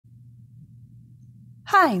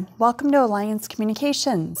Hi, welcome to Alliance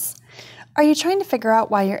Communications. Are you trying to figure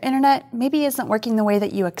out why your internet maybe isn't working the way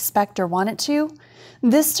that you expect or want it to?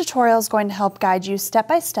 This tutorial is going to help guide you step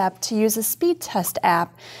by step to use a speed test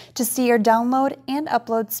app to see your download and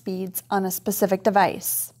upload speeds on a specific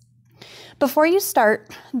device. Before you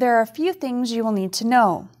start, there are a few things you will need to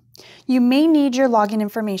know. You may need your login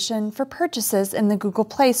information for purchases in the Google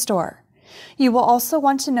Play Store. You will also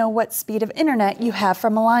want to know what speed of internet you have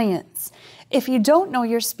from Alliance. If you don't know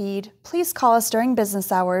your speed, please call us during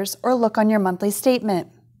business hours or look on your monthly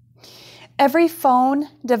statement. Every phone,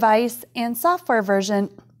 device, and software version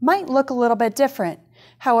might look a little bit different.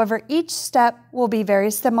 However, each step will be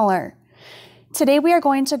very similar. Today we are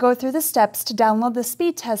going to go through the steps to download the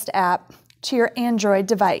speed test app to your Android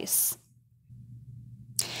device.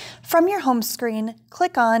 From your home screen,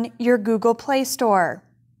 click on your Google Play Store.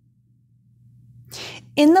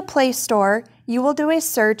 In the Play Store, you will do a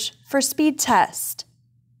search for speed test.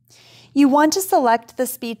 You want to select the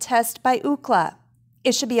speed test by Ookla.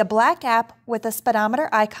 It should be a black app with a speedometer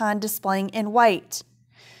icon displaying in white.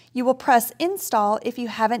 You will press install if you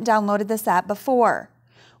haven't downloaded this app before.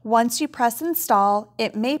 Once you press install,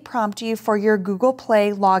 it may prompt you for your Google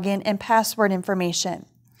Play login and password information.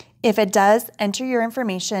 If it does, enter your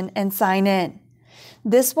information and sign in.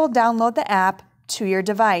 This will download the app to your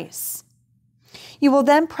device. You will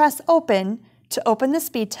then press open to open the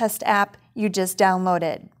speed test app you just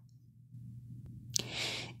downloaded.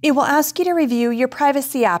 It will ask you to review your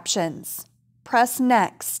privacy options. Press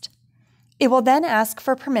next. It will then ask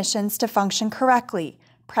for permissions to function correctly.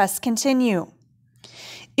 Press continue.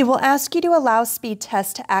 It will ask you to allow speed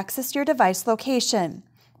test to access your device location.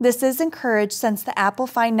 This is encouraged since the app will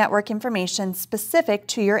find network information specific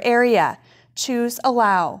to your area. Choose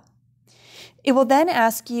allow. It will then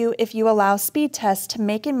ask you if you allow speed test to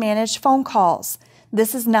make and manage phone calls.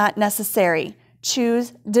 This is not necessary.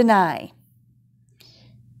 Choose deny.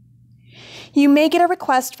 You may get a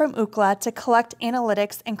request from Ookla to collect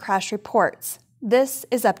analytics and crash reports. This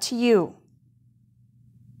is up to you.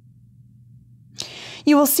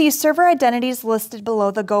 You will see server identities listed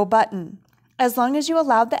below the Go button. As long as you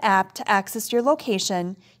allowed the app to access your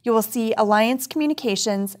location, you will see Alliance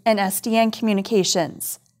Communications and SDN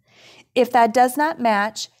Communications. If that does not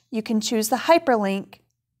match, you can choose the hyperlink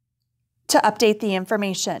to update the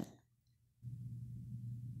information.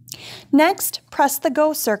 Next, press the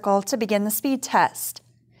Go circle to begin the speed test.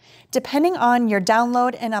 Depending on your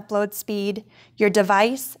download and upload speed, your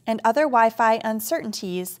device, and other Wi-Fi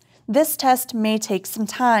uncertainties, this test may take some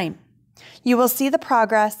time. You will see the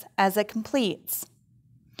progress as it completes.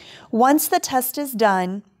 Once the test is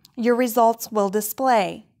done, your results will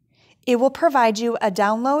display. It will provide you a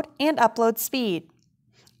download and upload speed.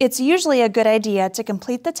 It's usually a good idea to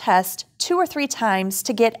complete the test 2 or 3 times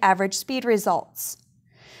to get average speed results.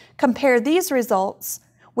 Compare these results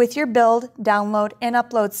with your build, download, and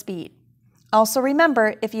upload speed. Also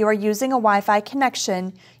remember, if you are using a Wi-Fi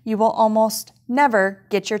connection, you will almost never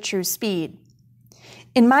get your true speed.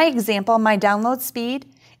 In my example, my download speed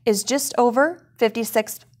is just over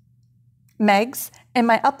 56 megs, and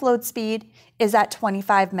my upload speed is at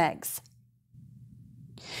 25 megs.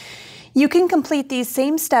 You can complete these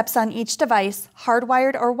same steps on each device,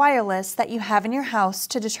 hardwired or wireless, that you have in your house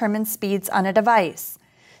to determine speeds on a device.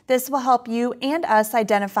 This will help you and us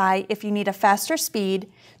identify if you need a faster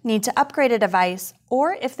speed, need to upgrade a device,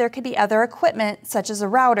 or if there could be other equipment, such as a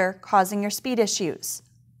router, causing your speed issues.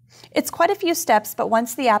 It's quite a few steps, but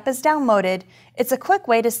once the app is downloaded, it's a quick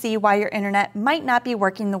way to see why your internet might not be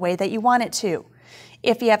working the way that you want it to.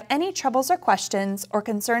 If you have any troubles or questions or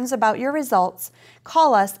concerns about your results,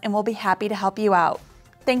 call us and we'll be happy to help you out.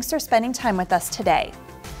 Thanks for spending time with us today.